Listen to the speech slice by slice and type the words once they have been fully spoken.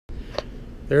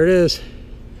There it is.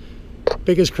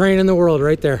 Biggest crane in the world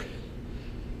right there.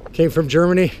 Came from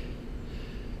Germany.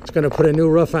 It's going to put a new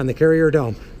roof on the carrier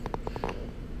dome.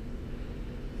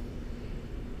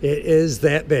 It is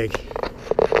that big.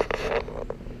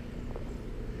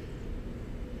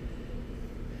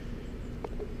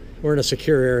 We're in a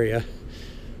secure area.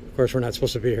 Of course, we're not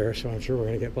supposed to be here, so I'm sure we're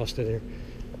going to get busted here.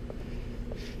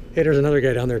 Hey, there's another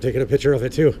guy down there taking a picture of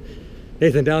it too.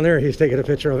 Nathan down there, he's taking a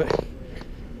picture of it.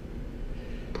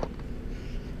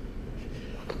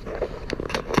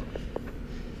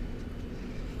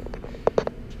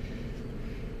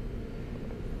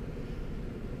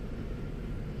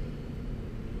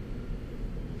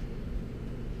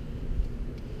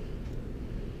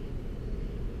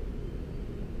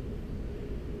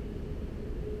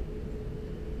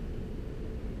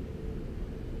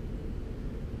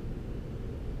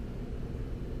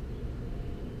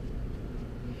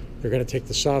 They're going to take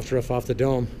the soft roof off the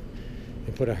dome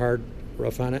and put a hard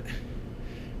roof on it.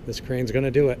 This crane's going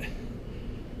to do it.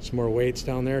 Some more weights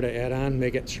down there to add on,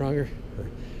 make it stronger, or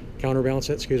counterbalance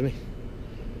it, excuse me.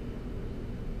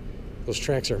 Those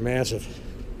tracks are massive.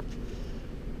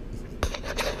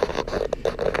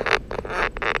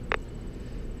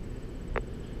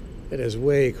 It is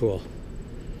way cool.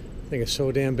 I think it's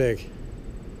so damn big.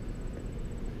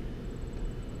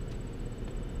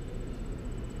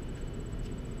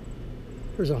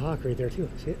 There's a hawk right there too.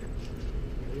 See it?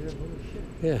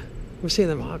 Yeah, we're seeing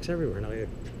them hawks everywhere now.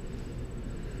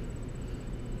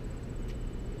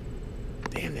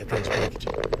 Damn, that thing's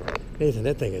big. Nathan,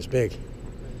 that thing is big.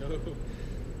 I know.